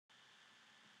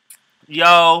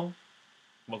Yo,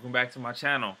 welcome back to my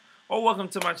channel. Or welcome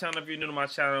to my channel if you're new to my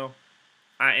channel.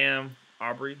 I am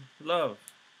Aubrey Love.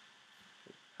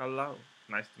 Hello.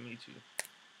 Nice to meet you.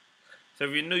 So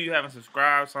if you're new, you haven't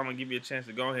subscribed, so I'm going to give you a chance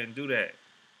to go ahead and do that.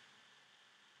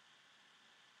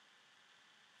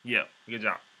 Yeah, good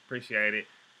job. Appreciate it.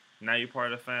 Now you're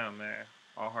part of the fam, man.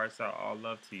 All hearts out, all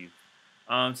love to you.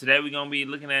 Today we're going to be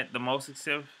looking at the most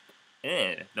expensive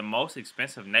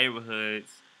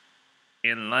neighborhoods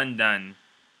in London.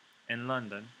 In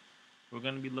London. We're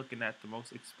going to be looking at the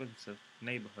most expensive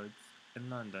neighborhoods in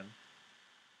London.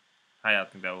 How y'all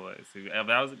think that was? If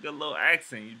that was a good little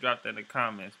accent, you dropped that in the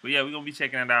comments. But yeah, we're gonna be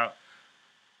checking it out.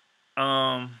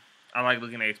 I like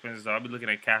looking at expenses, so I'll be looking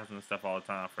at castles and stuff all the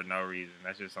time for no reason.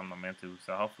 That's just something I'm into.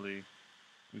 So hopefully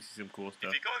we see some cool If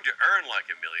stuff. you're going to earn like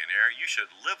a millionaire, you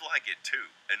should live like it too.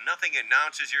 And nothing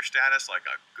announces your status like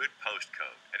a good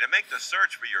postcode. And to make the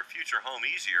search for your future home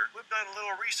easier, we've done a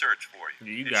little research for you.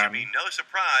 Yeah, you It got should me. be no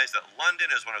surprise that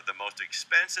London is one of the most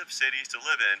expensive cities to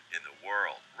live in the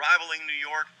world. Rivaling New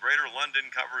York, Greater London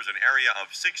covers an area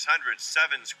of 607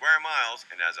 square miles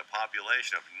and has a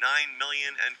population of 9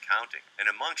 million and counting. And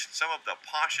amongst some of the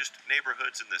poshest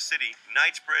neighborhoods in the city,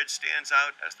 Knightsbridge stands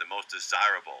out as the most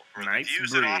desirable for the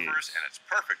views it offers and its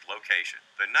perfect location.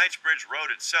 The Knightsbridge Road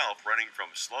itself, running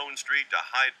from Sloane Street to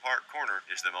Hyde Park Corner,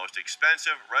 is the most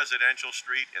expensive residential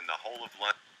street in the whole of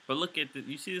London. But look at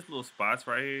you see these little spots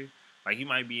right here? Like you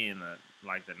might be in the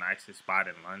nicest spot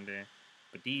in London,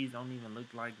 but these don't even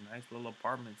look like nice little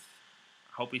apartments.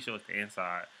 I hope he shows the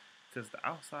inside, cause the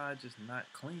outside just not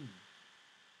clean,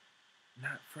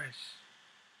 not fresh.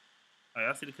 Oh,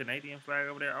 y'all see the Canadian flag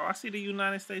over there? Oh, I see the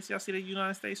United States. Y'all see the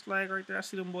United States flag right there? I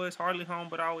see them boys hardly home,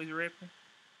 but always ripping.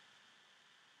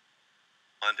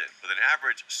 London, with an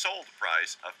average sold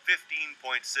price of £15.6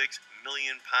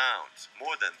 million,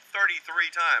 more than 33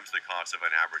 times the cost of an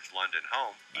average London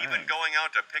home. Dang. Even going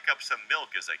out to pick up some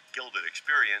milk is a gilded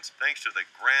experience thanks to the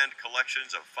grand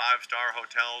collections of five-star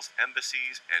hotels,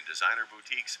 embassies, and designer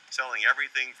boutiques selling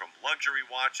everything from luxury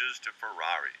watches to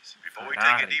Ferraris. Before we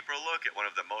take a deeper look at one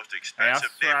of the most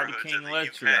expensive neighborhoods in the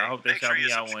UK, I hope they make shout sure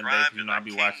you me out one day, subscribe to the I'll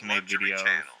be King watching their Luxury videos.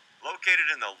 channel. Located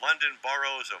in the London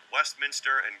boroughs of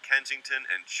Westminster and Kensington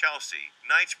and Chelsea,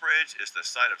 Knightsbridge is the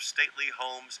site of stately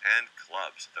homes and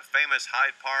clubs, the famous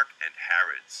Hyde Park and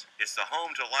Harrods. It's the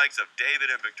home to likes of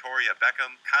David and Victoria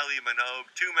Beckham, Kylie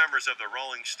Minogue, two members of the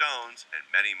Rolling Stones, and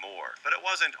many more. But it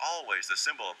wasn't always the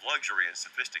symbol of luxury and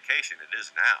sophistication it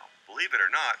is now. Believe it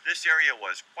or not, this area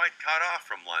was quite cut off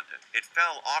from London. It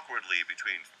fell awkwardly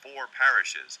between four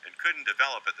parishes and couldn't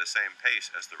develop at the same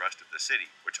pace as the rest of the city,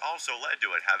 which also led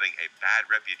to it having a bad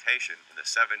reputation in the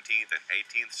 17th and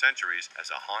 18th centuries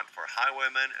as a haunt for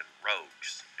highwaymen and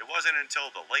rogues. It wasn't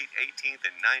until the late 18th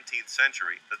and 19th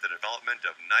century that the development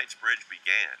of Knightsbridge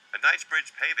began. The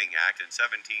Knightsbridge Paving Act in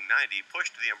 1790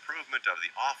 pushed the improvement of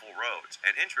the awful roads,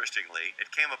 and interestingly,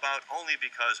 it came about only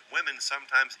because women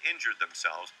sometimes injured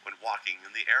themselves when walking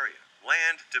in the area.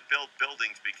 Land to build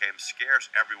buildings became scarce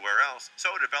everywhere else,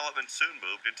 so development soon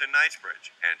moved into Knightsbridge.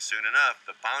 And soon enough,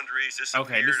 the boundaries disappeared.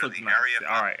 Okay, this looks the nice. area.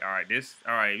 All right.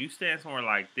 All right. If you stand somewhere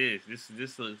like this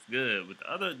looks good. But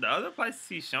the other places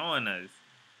he's showing us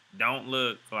don't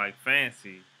look like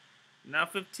fancy. Now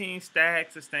 15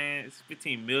 stacks to stand. It's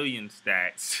 15 million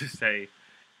stacks to stay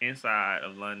inside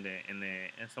of London, and then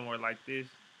and somewhere like this.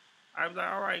 I was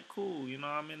like, all right, cool. You know,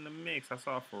 I'm in the mix. I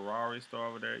saw a Ferrari store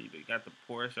over there. You got the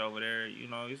Porsche over there. You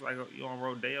know, it's like you on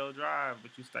Rodeo Drive,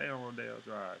 but you stay on Rodeo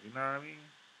Drive. You know what I mean?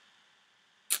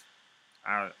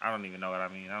 I don't even know what I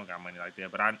mean. I don't got money like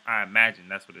that, but I imagine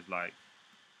that's what it's like.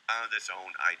 Found its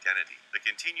own identity. The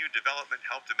continued development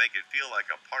helped to make it feel like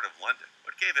a part of London.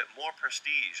 What gave it more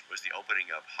prestige was the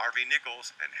opening of Harvey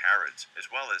Nichols and Harrods,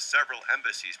 as well as several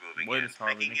embassies moving in,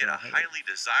 making it a highly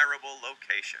desirable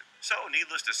location. So,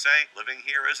 needless to say, living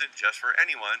here isn't just for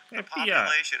anyone. The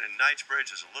population in Knightsbridge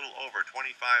is a little over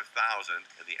 25,000,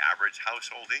 and the average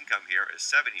household income here is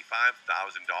 $75,000.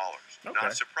 Okay.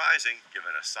 Not surprising,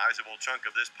 given a sizable chunk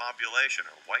of this population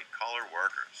are white-collar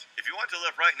workers. If you want to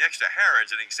live right next to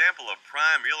Harrods, an example of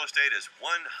prime real estate is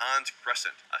 1 Hans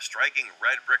Crescent, a striking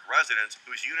red brick residence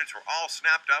whose units were all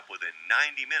snapped up within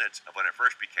 90 minutes of when it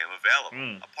first became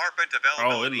available. Apartment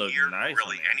availability here, nice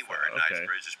really anywhere in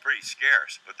Knightsbridge, is pretty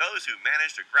scarce, but those who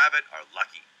manage to grab it are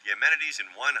lucky. The amenities in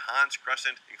 1 Hans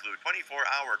Crescent include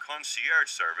 24-hour concierge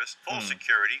service, full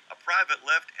security, a private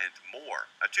lift, and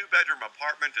more. A 2-bedroom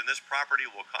apartment in this property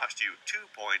will cost you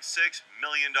 $2.6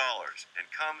 million and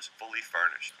comes fully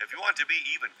furnished. If you want to be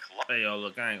even close... Hey, yo,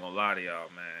 look, I ain't gonna lie to y'all,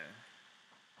 man.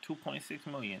 $2.6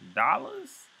 million?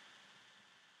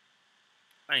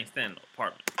 I ain't staying in no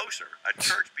apartment. Closer, a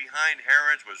church behind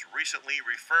Harrods was recently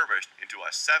refurbished into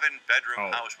a 7-bedroom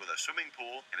Oh. house with a swimming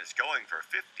pool and is going for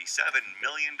 $57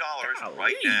 million Golly.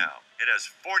 right now. It has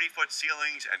 40-foot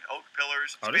ceilings and oak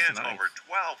pillars, Oh, this is spans nice. over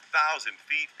 12,000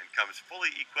 feet, and comes fully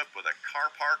equipped with a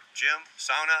car park, gym,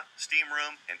 sauna, steam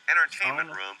room, an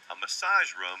entertainment room, a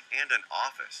massage room, and an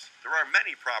office. There are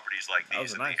many properties like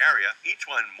these in the area, each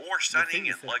one more stunning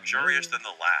and luxurious than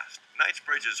the last.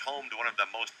 Knightsbridge is home to one of the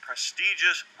most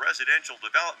prestigious residential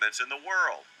developments in the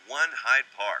world, One Hyde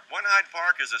Park. One Hyde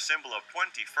Park is a symbol of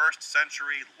 21st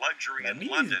century luxury in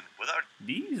London without...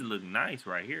 These look nice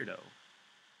right here, though.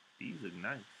 These look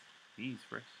nice. These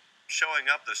fresh. Showing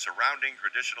up the surrounding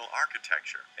traditional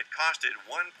architecture. It costed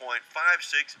 $1.56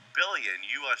 billion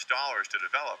to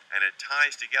develop, and it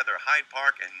ties together Hyde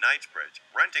Park and Knightsbridge.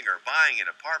 Renting or buying an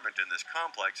apartment in this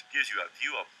complex gives you a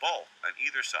view of both on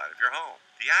either side of your home.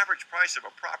 The average price of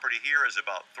a property here is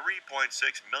about $3.6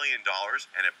 million,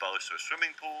 and it boasts a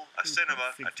swimming pool, a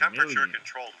cinema, a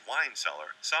temperature-controlled wine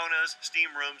cellar, saunas,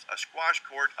 steam rooms, a squash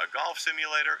court, a golf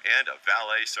simulator, and a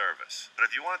valet service. But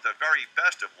if you want the very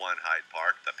best of One Hyde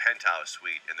Park, the penthouse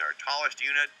suite in their tallest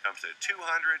unit comes to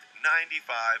 $295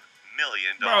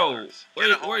 million. Bro,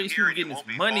 where is he getting his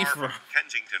money from?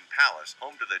 Kensington Palace,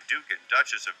 home to the Duke and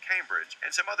Duchess of Cambridge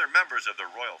and some other members of the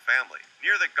royal family.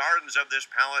 Near the gardens of this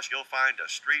palace, you'll find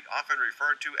a street often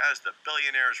referred to as the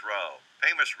Billionaire's Row.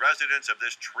 Famous residents of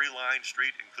this tree-lined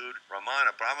street include Roman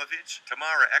Abramovich,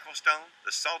 Tamara Ecclestone,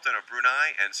 the Sultan of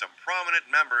Brunei, and some prominent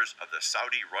members of the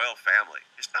Saudi royal family.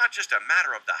 It's not just a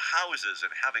matter of the houses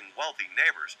and having wealthy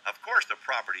neighbors. Of course, the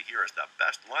property here is the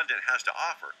best London has to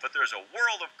offer, but there's a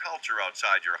world of culture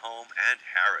outside your home and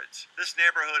Harrods. This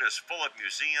neighborhood is full of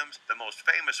museums, the most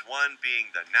famous one being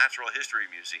the Natural History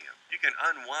Museum. You can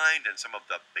unwind in some of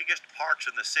the biggest parks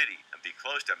in the city and be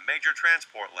close to major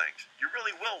transport links. You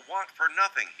really will want for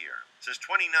nothing here. Since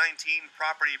 2019,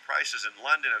 property prices in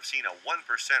London have seen a 1%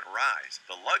 rise.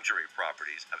 The luxury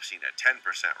properties have seen a 10%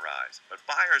 rise. But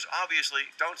buyers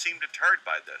obviously don't seem deterred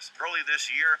by this. Early this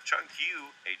year, Chung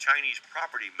Yu, a Chinese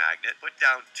property magnate, put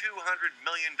down $200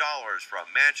 million for a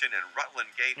mansion in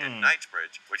Rutland Gate in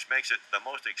Knightsbridge, which makes it the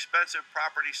most expensive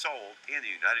property sold in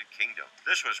the United Kingdom.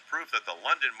 This was proof that the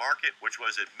London market, which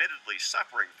was admittedly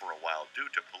suffering for a while due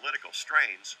to political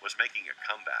strains, was making a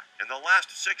comeback. In the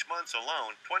last 6 months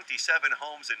alone, 27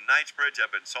 homes in Knightsbridge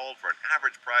have been sold for an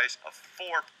average price of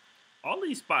 $4. All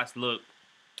these spots look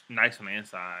nice on the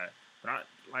inside, but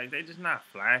they just not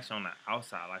flash on the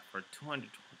outside. Like for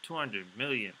 200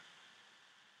 million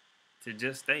to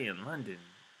just stay in London,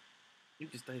 you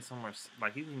can stay somewhere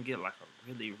like you can get like a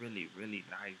really, really, really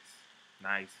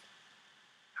nice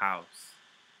house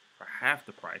for half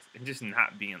the price and just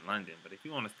not be in London. But if you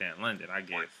want to stay in London, I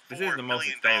guess this is the most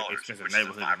expensive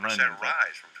neighborhood in London.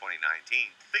 Rise from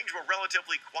 2019. Things were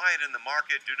relatively quiet in the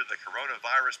market due to the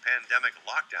coronavirus pandemic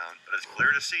lockdown, but it's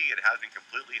clear to see it has been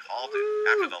completely halted.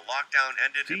 After the lockdown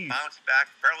ended, it bounced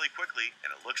back fairly quickly,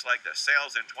 and it looks like the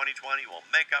sales in 2020 will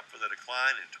make up for the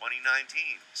decline in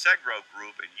 2019. Segro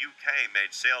Group in UK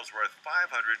made sales worth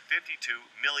 $552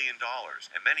 million,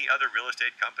 and many other real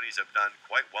estate companies have done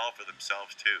quite well for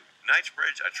themselves too.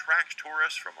 Knightsbridge attracts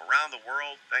tourists from around the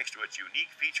world thanks to its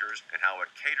unique features and how it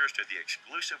caters to the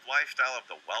exclusive lifestyle of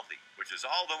the wealthy, which is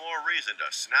all the more reason to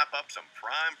snap up some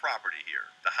prime property here.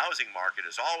 The housing market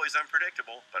is always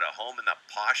unpredictable, but a home in the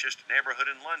poshest neighborhood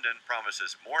in London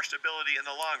promises more stability in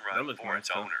the long run for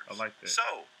its owners. I like that.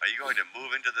 So, are you going to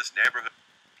move into this neighborhood?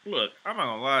 Look, I'm not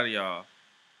gonna lie to y'all.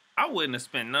 I wouldn't have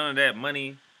spent none of that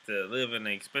money to live in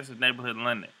an expensive neighborhood in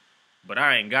London. But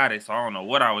I ain't got it, so I don't know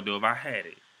what I would do if I had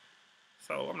it.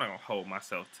 So I'm not going to hold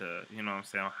myself to, you know what I'm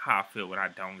saying, how I feel when I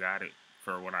don't got it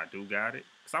for when I do got it.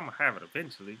 Because I'm going to have it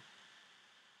eventually.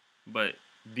 But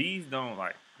these don't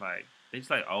they just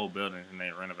like old buildings and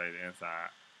they renovate the inside.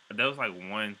 There was like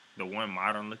the one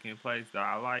modern looking place that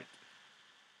I liked.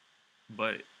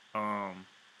 But,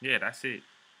 yeah, that's it.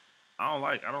 I don't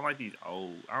like these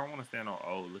old, I don't want to stand on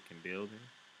old looking buildings.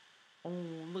 Oh,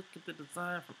 look at the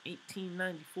design from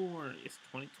 1894. It's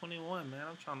 2021, man.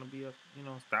 I'm trying to be up,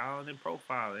 styling and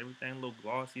profile. Everything a little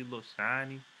glossy, a little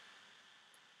shiny.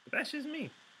 But that's just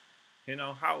me.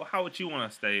 How would you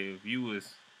want to stay if you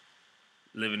was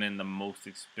living in the most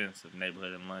expensive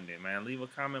neighborhood in London, man? Leave a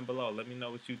comment below. Let me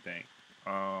know what you think.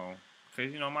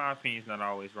 Because, my opinion's not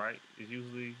always right. It's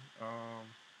usually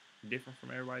different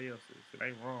from everybody else's. It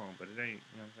ain't wrong, but it ain't,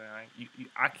 you know what I'm saying?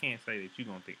 I can't say that you're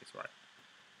going to think it's right.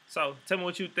 So, tell me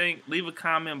what you think. Leave a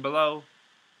comment below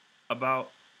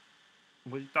about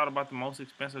what you thought about the most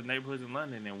expensive neighborhoods in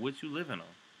London and what you living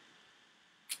on.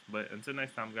 But until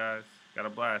next time, guys, got a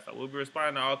blast. I will be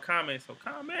responding to all comments, so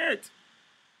comment.